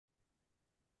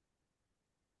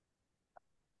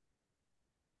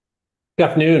Good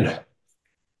afternoon.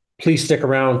 Please stick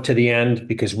around to the end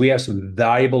because we have some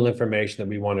valuable information that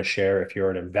we want to share if you're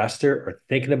an investor or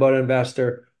thinking about an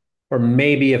investor, or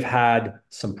maybe have had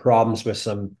some problems with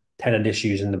some tenant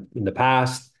issues in the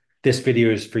past. This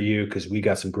video is for you because we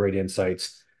got some great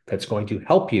insights that's going to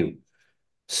help you.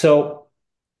 So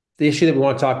the issue that we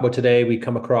want to talk about today, we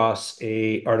come across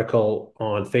a article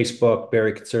on Facebook,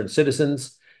 Very Concerned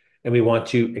Citizens, and we want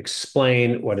to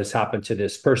explain what has happened to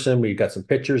this person. We've got some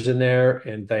pictures in there,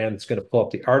 and Diane's going to pull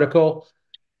up the article,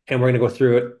 and we're going to go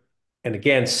through it. And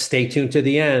again, stay tuned to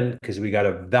the end because we got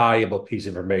a valuable piece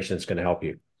of information that's going to help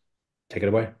you. Take it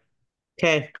away.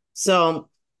 Okay. So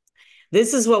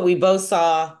this is what we both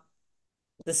saw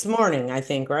this morning, I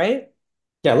think, right?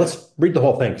 Yeah, let's read the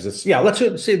whole thing because it's, yeah, let's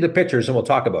see the pictures and we'll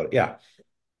talk about it. Yeah.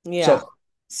 Yeah. So,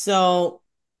 So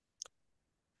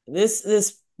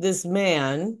this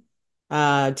man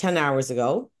 10 hours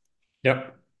ago,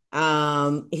 yep.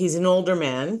 he's an older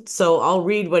man, so I'll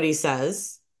read what he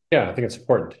says. Yeah, I think it's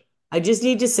important. I just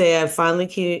need to say I've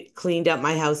finally cleaned up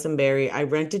my house in Barrie. I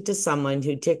rented to someone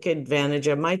who took advantage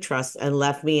of my trust and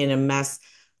left me in a mess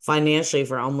financially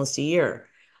for almost a year.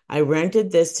 I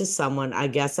rented this to someone I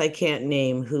guess I can't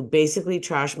name who basically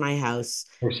trashed my house,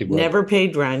 Of course you would. never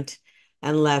paid rent,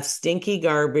 and left stinky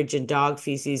garbage and dog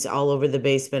feces all over the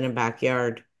basement and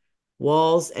backyard,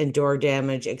 walls and door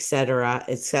damage, etc.,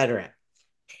 etc.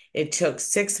 It took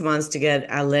 6 months to get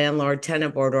a landlord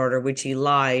tenant board order, which he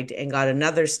lied and got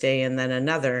another stay and then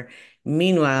another.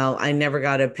 Meanwhile, I never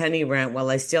got a penny rent while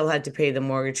I still had to pay the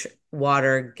mortgage,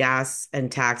 water, gas,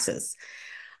 and taxes.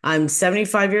 I'm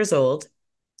 75 years old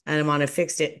and I'm on a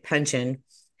fixed pension.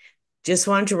 Just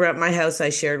wanted to rent my house I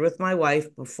shared with my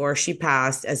wife before she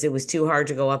passed, as it was too hard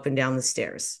to go up and down the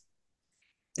stairs.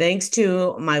 Thanks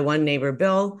to my one neighbor,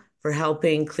 Bill, for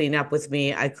helping clean up with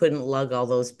me, I couldn't lug all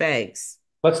those bags.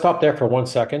 Let's stop there for 1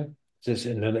 second. Just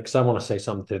and then because I want to say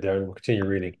something to there and we'll continue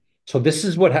reading. So this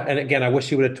is what, and again, I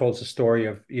wish you would have told us the story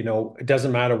of, it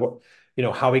doesn't matter what,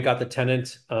 how he got the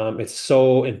tenant. It's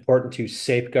so important to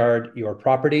safeguard your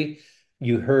property.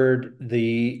 You heard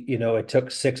it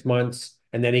took 6 months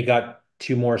and then he got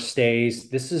two more stays.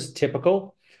 This is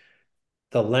typical.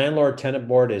 The landlord tenant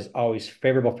board is always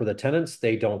favorable for the tenants.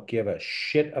 They don't give a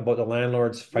shit about the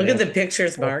landlord's Look at the financial.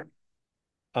 pictures, Mark.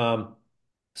 Um,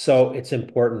 so it's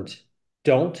important.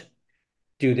 Don't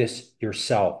do this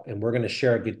yourself. And we're going to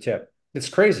share a good tip. It's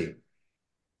crazy.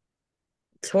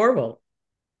 It's horrible.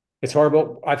 It's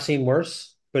horrible. I've seen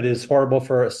worse, but it's horrible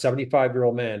for a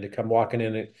 75-year-old man to come walking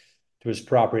in to his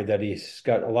property that he's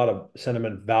got a lot of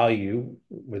sentiment value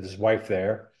with his wife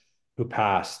there who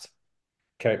passed.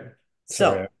 Okay.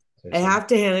 Sorry. So Say I something. have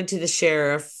to hand it to the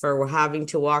sheriff for having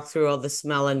to walk through all the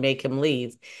smell and make him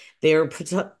leave. They were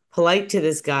polite to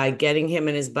this guy, getting him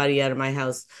and his buddy out of my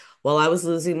house while I was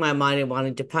losing my mind and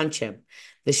wanted to punch him.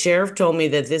 The sheriff told me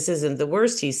that this isn't the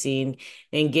worst he's seen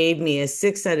and gave me a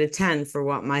 6 out of 10 for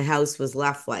what my house was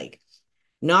left like.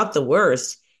 Not the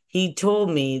worst. He told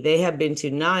me they had been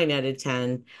to 9 out of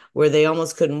 10 where they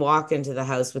almost couldn't walk into the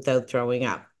house without throwing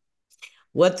up.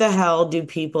 What the hell do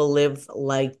people live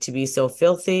like to be so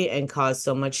filthy and cause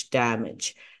so much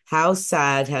damage? How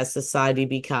sad has society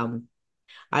become?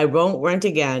 I won't rent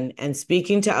again, and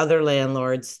speaking to other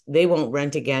landlords, they won't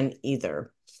rent again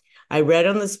either. I read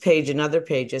on this page and other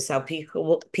pages how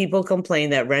people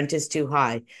complain that rent is too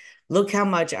high. Look how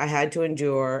much I had to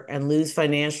endure and lose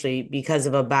financially because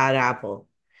of a bad apple.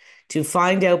 To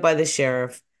find out by the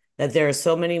sheriff that there are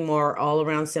so many more all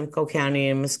around Simcoe County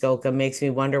and Muskoka makes me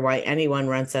wonder why anyone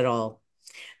rents at all.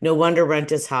 No wonder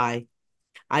rent is high.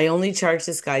 I only charged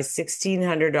this guy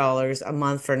 $1,600 a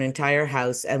month for an entire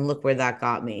house, and look where that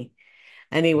got me.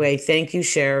 Anyway, thank you,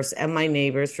 sheriffs and my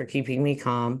neighbors, for keeping me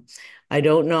calm. I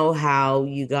don't know how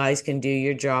you guys can do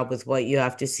your job with what you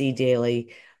have to see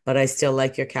daily, but I still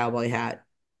like your cowboy hat.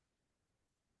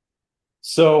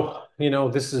 So, me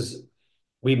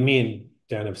and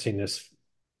Dan have seen this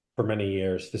for many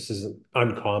years. This is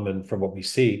uncommon from what we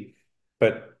see,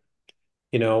 but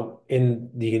you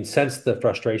can sense the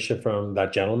frustration from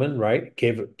that gentleman, right?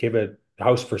 Give a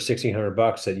house for 1,600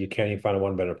 bucks that you can't even find a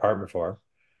one-bed apartment for,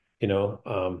 you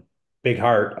know. Big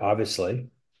heart, obviously.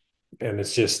 And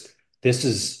it's just this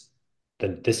is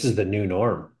the new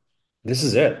norm. This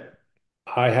is it.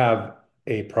 I have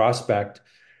a prospect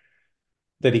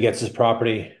that he gets his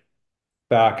property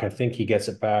back. I think he gets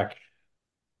it back.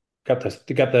 Got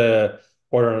the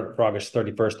order for August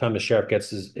 31st. Time the sheriff gets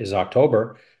his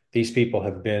October. These people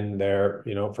have been there,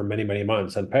 for many, many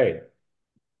months unpaid.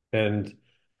 And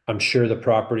I'm sure the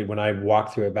property, when I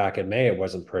walked through it back in May, it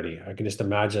wasn't pretty. I can just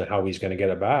imagine how he's going to get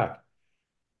it back.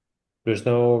 There's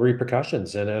no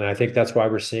repercussions. And I think that's why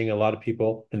we're seeing a lot of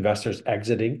people, investors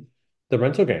exiting the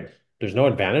rental game. There's no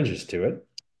advantages to it.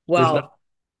 There's not, Well,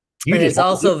 you and just it's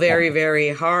want to lose also very, something. very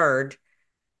hard.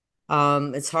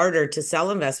 It's harder to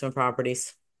sell investment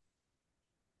properties.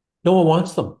 No one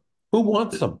wants them. Who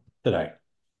wants them today?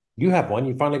 You have one.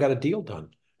 You finally got a deal done.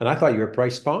 And I thought you were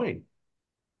priced fine.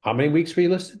 How many weeks were you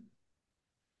listed?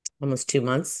 Almost 2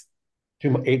 months.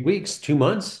 8 weeks, 2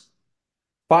 months.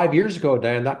 5 years ago,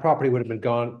 Dan, that property would have been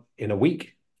gone in a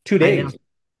week, two I know. days.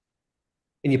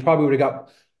 And you probably would have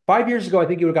got 5 years ago, I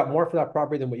think you would have got more for that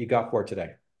property than what you got for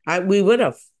today. We would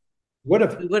have. Would We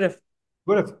have, would have.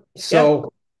 would have. Yeah.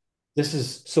 So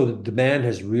the demand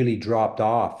has really dropped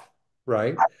off,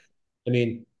 right? I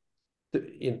mean,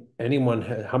 anyone,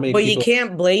 how many But you people,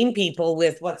 can't blame people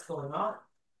with what's going on.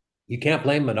 you can't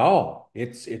blame them at all.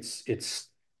 It's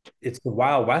the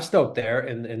Wild West out there,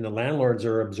 and the landlords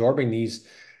are absorbing these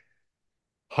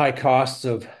high costs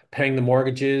of paying the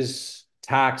mortgages,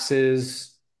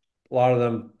 taxes. A lot of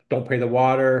them don't pay the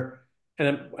water.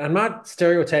 And I'm not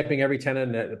stereotyping every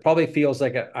tenant. It probably feels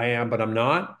like I am, but I'm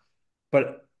not.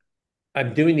 But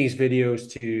I'm doing these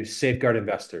videos to safeguard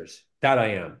investors. That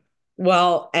I am.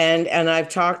 Well, and I've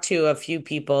talked to a few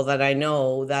people that I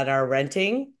know that are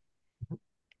renting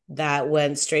that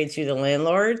went straight through the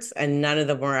landlords, and none of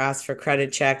them were asked for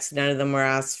credit checks. None of them were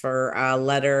asked for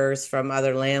letters from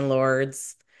other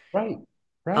landlords. Right.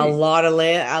 Right. A lot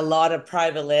of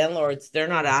private landlords, they're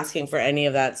not asking for any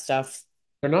of that stuff.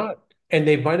 They're not. And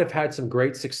they might have had some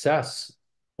great success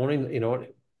owning,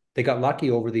 they got lucky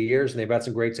over the years and they've had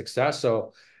some great success.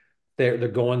 So they're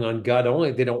going on gut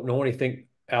only. They don't know anything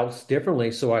else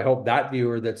differently. So I hope that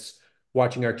viewer that's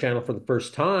watching our channel for the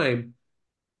first time,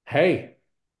 hey,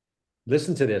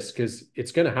 listen to this because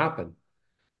it's going to happen,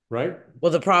 right?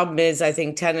 Well, the problem is, I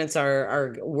think tenants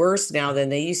are worse now than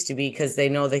they used to be because they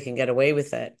know they can get away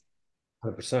with it.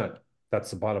 100%.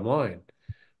 That's the bottom line.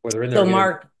 Whether in So, there either.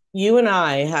 Mark, you and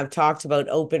I have talked about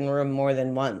open room more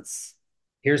than once.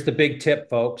 Here's the big tip,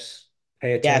 folks.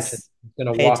 Pay attention. Yes, I'm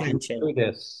going to pay walk you attention. through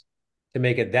this to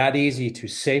make it that easy to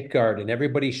safeguard. And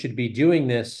everybody should be doing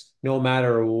this no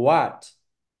matter what.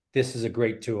 This is a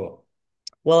great tool.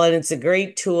 Well, and it's a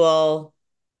great tool,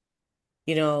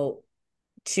 you know,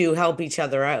 to help each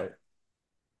other out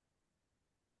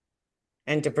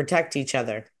and to protect each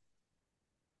other.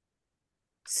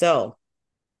 So,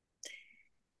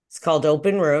 it's called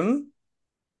Open Room.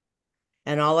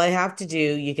 And all I have to do,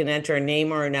 you can enter a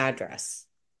name or an address.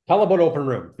 Tell about open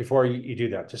room before you do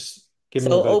that. Just give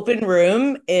them a So, bit of Open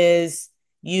Room is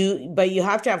but you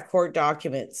have to have court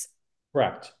documents.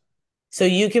 correct. So,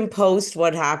 you can post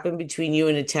what happened between you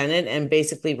and a tenant and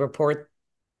basically report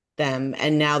them.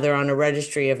 And now they're on a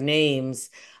registry of names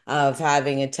of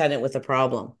having a tenant with a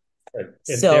problem. Right. And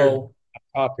there's So,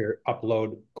 top here,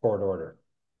 upload court order.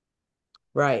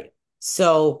 right.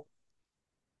 So,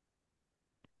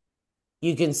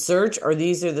 you can search, or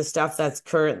these are the stuff that's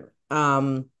current.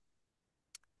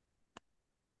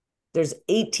 There's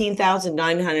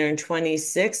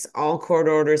 18,926 all court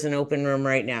orders in open room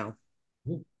right now.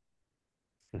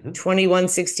 Mm-hmm.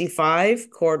 2165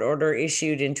 court order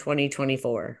issued in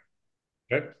 2024.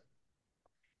 Okay.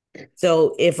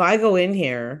 So if I go in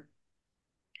here,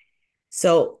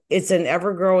 so it's an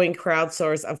ever-growing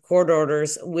crowdsource of court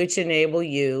orders which enable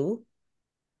you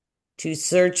to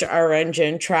search our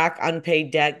engine, track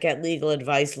unpaid debt, get legal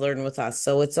advice, learn with us.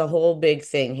 So it's a whole big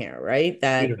thing here, right?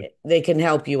 That Beautiful. they can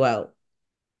help you out.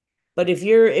 But if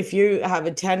you have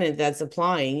a tenant that's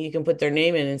applying, you can put their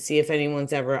name in and see if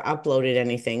anyone's ever uploaded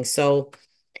anything. So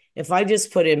if I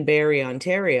just put in Barrie,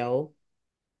 Ontario,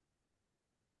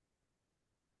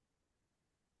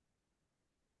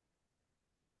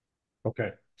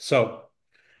 Okay. So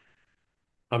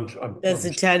I'm, I'm, says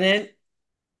I'm the tenant,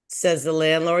 says the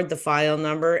landlord, the file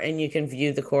number, and you can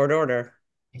view the court order.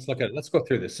 let's look at it. Let's go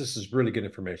through this. This is really good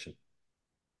information.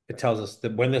 It tells us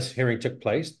that when this hearing took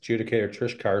place, adjudicator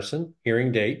Trish Carson,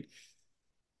 hearing date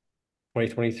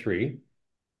 2023,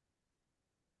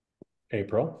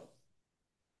 April.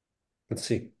 Let's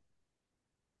see.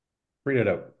 Read it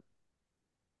out.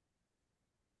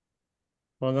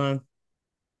 Hold on.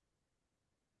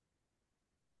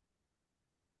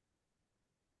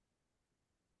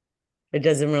 It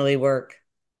doesn't really work.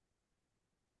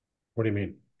 What do you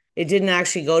mean? It didn't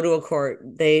actually go to a court.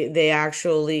 They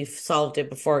actually solved it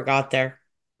before it got there.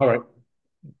 All right.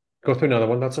 Go through another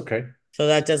one. That's okay. So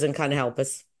that doesn't kind of help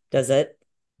us, does it?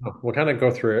 We'll kind of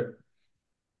go through it.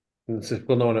 And this is,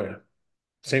 we'll know a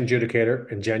same adjudicator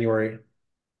in January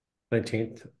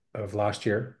 19th of last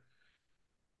year.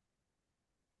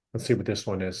 Let's see what this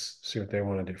one is. See what they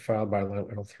want to do. Filed by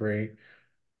level 3.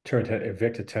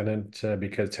 Evict a tenant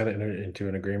because tenant entered into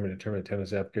an agreement to terminate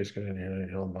tenant's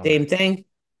application. Same thing.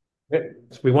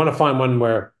 So we want to find one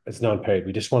where it's non-paid.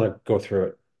 We just want to go through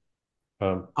it.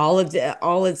 Um, All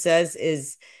it says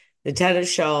is the tenant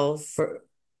shall for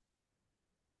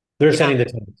they're yeah, sending the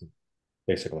tenants,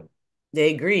 basically.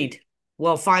 they agreed.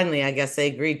 Well, finally, I guess they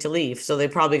agreed to leave, so they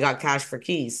probably got cash for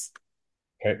keys,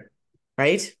 Okay.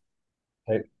 right?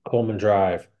 Okay. Coleman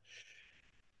Drive.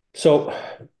 So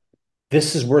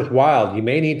this is worthwhile. You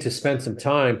may need to spend some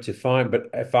time to find, but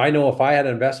if I had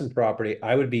an investment property,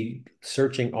 I would be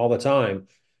searching all the time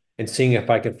and seeing if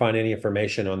I could find any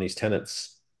information on these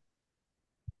tenants.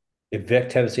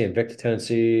 Evict a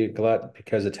tenancy, glut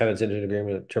because the tenants entered an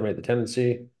agreement to terminate the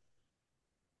tenancy.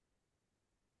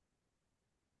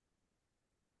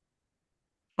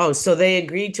 Oh, so they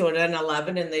agreed to an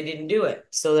N11 and they didn't do it.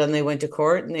 So then they went to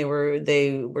court and they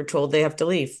were told they have to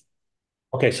leave.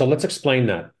 Okay, so let's explain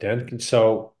that, Dan.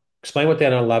 So explain what the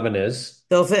N11 is.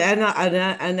 So if an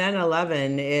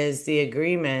N11 is the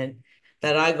agreement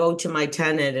that I go to my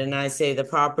tenant and I say the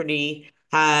property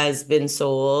has been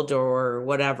sold or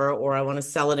whatever, or I want to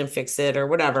sell it and fix it or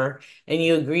whatever, and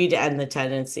you agree to end the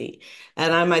tenancy.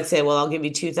 And I might say, well, I'll give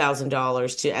you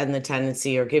 $2,000 to end the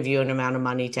tenancy or give you an amount of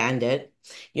money to end it.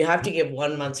 You have to give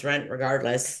 1 month's rent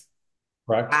regardless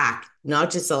Correct? back,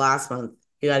 not just the last month.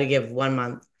 You got to give 1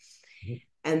 month. Mhm.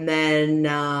 And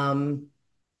then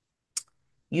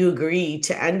you agree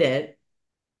to end it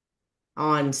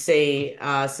on say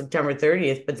September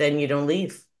 30th, but then you don't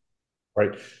leave.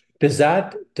 Right. Does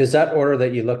that order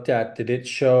that you looked at, did it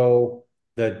show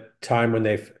the time when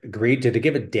they've agreed? Did it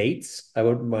give it dates? I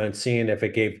wouldn't mind seeing if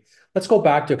it gave, let's go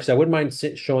back to it because I wouldn't mind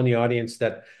showing the audience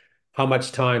that how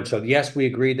much time. So yes, we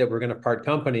agreed that we're going to part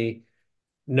company.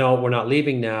 No, we're not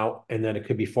leaving now. And then it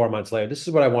could be 4 months later. This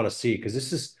is what I want to see because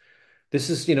this is,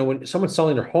 when someone's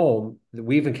selling their home,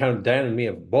 we've encountered, Dan and me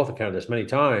have both encountered this many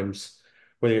times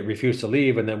where they refuse to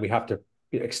leave and then we have to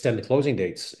extend the closing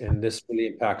dates. And this really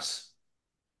impacts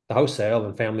the house sale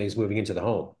and families moving into the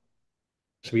home.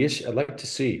 So I'd like to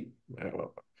see.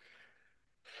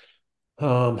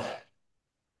 Um,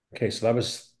 okay, so that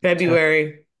was 10,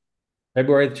 February.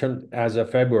 February term as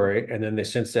of February, and then they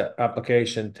since the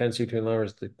application, tenancy between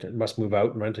landlords that must move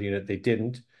out and rental unit. They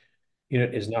didn't.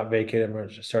 Unit is not vacated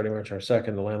starting March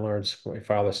 2nd. The landlords we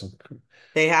file this and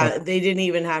They didn't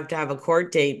even have to have a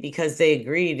court date because they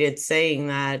agreed. It's saying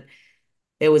that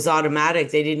it was automatic.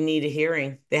 They didn't need a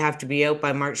hearing. They have to be out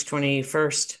by March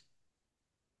 21st.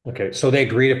 okay, so they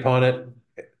agreed upon it,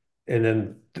 and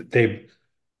then they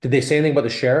did they say anything about the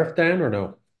sheriff then or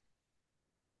no?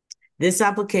 This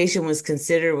application was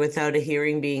considered without a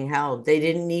hearing being held. They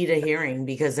didn't need a hearing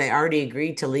because they already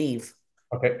agreed to leave.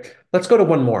 Okay, let's go to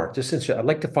one more. Just since I'd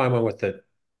like to find one with the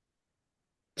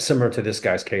similar to this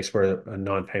guy's case where a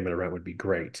non-payment of rent would be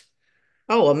great.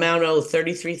 Oh, amount owed Oh,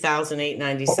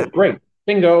 33,897. great.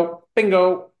 Bingo.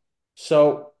 Bingo.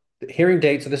 So the hearing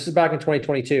date. So this is back in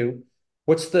 2022.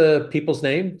 What's the people's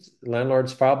name?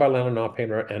 Landlords filed by landlord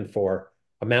non-payment rent and for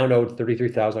amount owed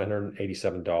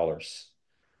 $33,187.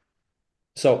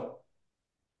 So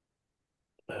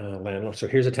landlord. So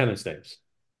here's the tenants' names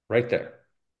right there.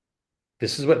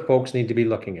 This is what folks need to be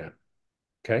looking at.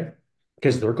 Okay.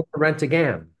 Because they're going to rent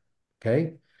again.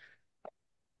 Okay.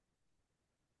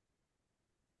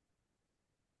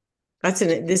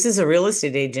 This is a real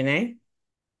estate agent, eh?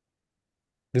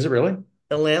 Is it really?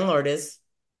 The landlord is.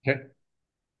 Okay.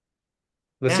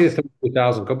 Let's see Yeah. the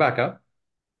 32,000. Go back up.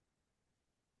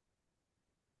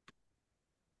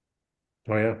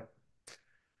 Oh, yeah.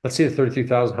 Let's see the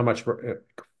 33,000. How much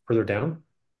further down?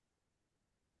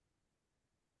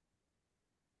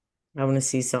 I want to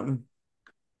see something.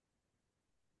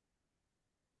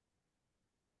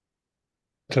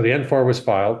 So the N4 was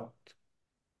filed.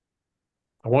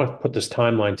 I want to put this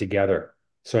timeline together.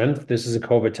 So this is a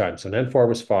COVID time. So an N4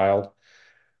 was filed.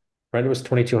 Rent was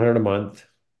 2,200 a month.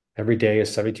 Every day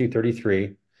is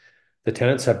 7,233. The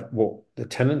tenants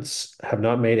have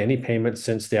not made any payments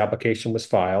since the application was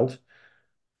filed.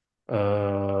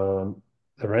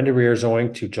 The rent arrears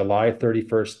owing to July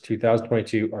 31st,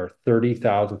 2022 are That's a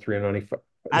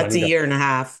 $30,390. year and a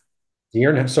half.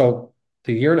 So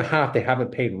the year and a half they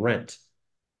haven't paid rent.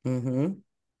 Mm-hmm.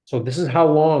 So this is how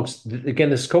long, again,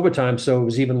 this is COVID time, so it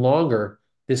was even longer.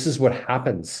 This is what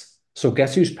happens. So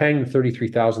guess who's paying the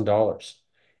 $33,000?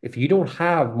 If you don't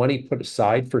have money put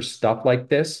aside for stuff like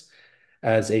this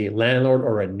as a landlord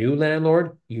or a new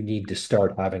landlord, you need to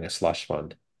start having a slush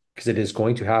fund because it is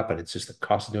going to happen. It's just the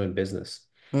cost of doing business.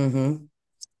 Mm-hmm.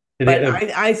 Did But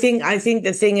they- I think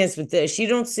the thing is with this, you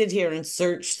don't sit here and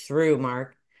search through,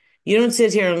 Mark. You don't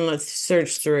sit here and let's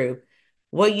search through.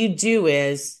 What you do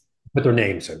is, Put their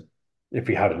names in, if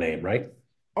you had a name, right?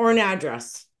 or an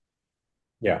address,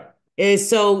 Yeah, is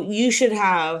so you should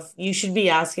be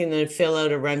asking them to fill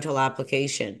out a rental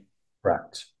application.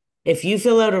 correct. If you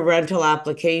fill out a rental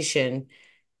application,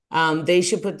 they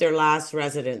should put their last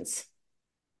residence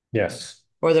Yes,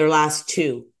 or their last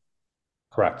two.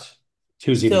 correct.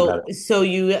 Two's even better. So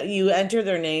you enter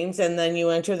their names and then you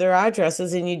enter their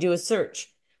addresses and you do a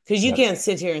search because you Yes. can't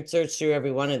sit here and search through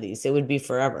every one of these. It would be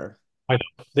forever. I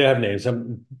know they have names.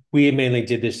 We mainly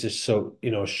did this just so,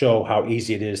 show how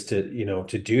easy it is to,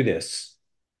 to do this,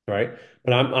 right?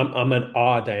 But I'm in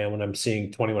awe, Diane, when I'm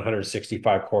seeing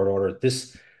 2165 court order.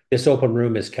 This open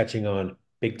room is catching on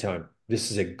big time.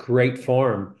 This is a great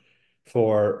forum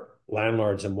for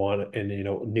landlords and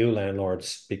new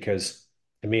landlords because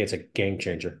to me it's a game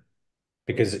changer.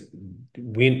 Because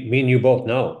me and you both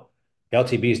know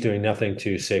LTB is doing nothing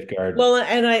to safeguard. Well,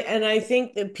 and I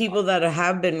think that people that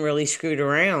have been really screwed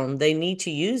around, they need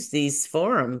to use these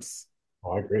forums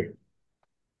Oh, I agree. Mhm.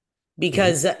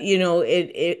 because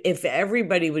if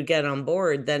everybody would get on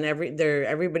board, then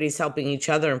everybody's helping each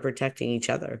other and protecting each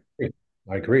other.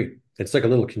 I agree. It's like a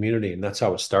little community, and that's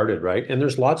how it started, right? And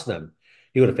there's lots of them.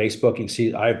 You go to Facebook, you can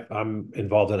see I'm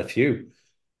involved in a few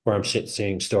where I'm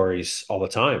seeing stories all the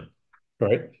time,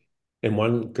 right? And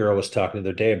one girl was talking the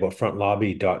other day about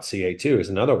frontlobby.ca too is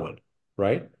another one,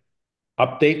 right?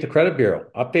 Update the credit bureau,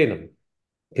 update them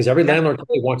because every Yeah, landlord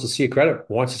today wants to see a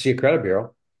credit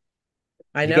bureau.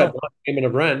 I You got know. non-payment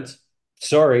of rent,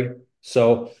 sorry.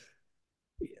 So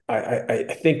I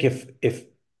think if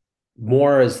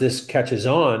more as this catches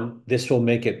on, this will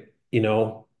make it,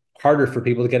 harder for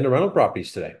people to get into rental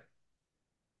properties today.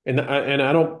 And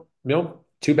I don't,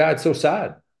 too bad, so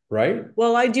sad, right?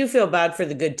 Well, I do feel bad for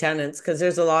the good tenants because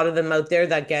there's a lot of them out there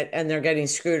that they're getting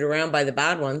screwed around by the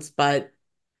bad ones. But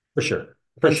For sure.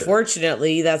 For sure.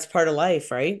 unfortunately, that's part of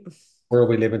life, right? Where are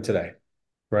we living today?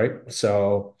 Right.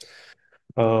 So,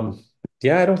 um,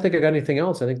 yeah, I don't think I got anything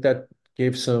else. I think that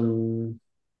gave some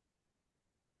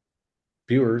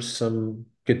viewers some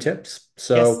good tips.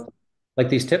 Yes. So, like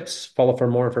these tips, follow for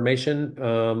more information,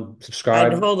 And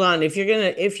subscribe. hold on, if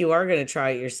you are gonna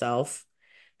try it yourself,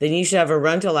 then you should have a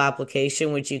rental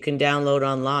application which you can download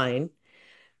online.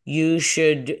 You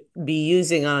should be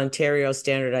using an Ontario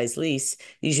standardized lease.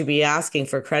 You should be asking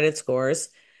for credit scores.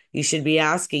 You can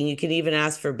even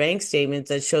ask for bank statements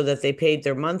that show that they paid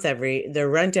their rent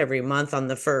every month on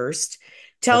the first.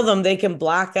 Tell Yep, them they can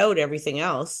black out everything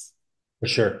else. for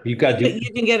sure. You've got to do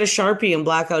You can get a Sharpie and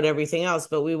black out everything else,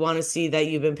 but we want to see that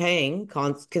you've been paying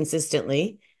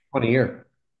consistently. 20 a year.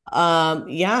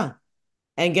 Yeah,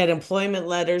 and get employment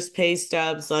letters, pay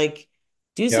stubs, like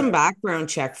do some Yep. background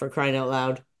check for crying out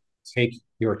loud. Take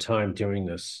your time doing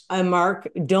this. And Mark,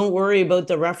 don't worry about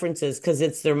the references because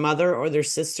it's their mother or their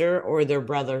sister or their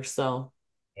brother. So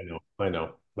I know. I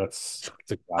know. That's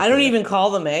I exactly don't it. even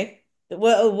call them, eh?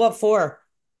 What for?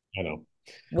 I know.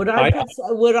 I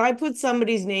Would I put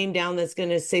somebody's name down that's going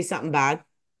to say something bad?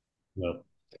 know.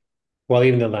 Well,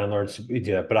 even the landlords we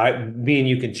do that, but me and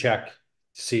you can check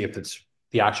to see if it's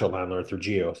the actual landlord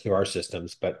through our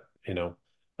systems, but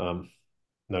um,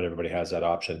 not everybody has that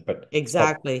option.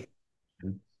 Exactly.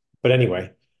 But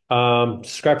anyway,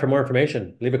 subscribe for more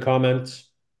information. Leave a comment.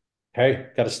 Hey,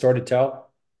 got a story to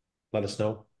tell? Let us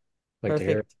know. Like to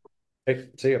hear it. Perfect. Hey,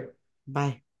 see you.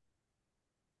 Bye.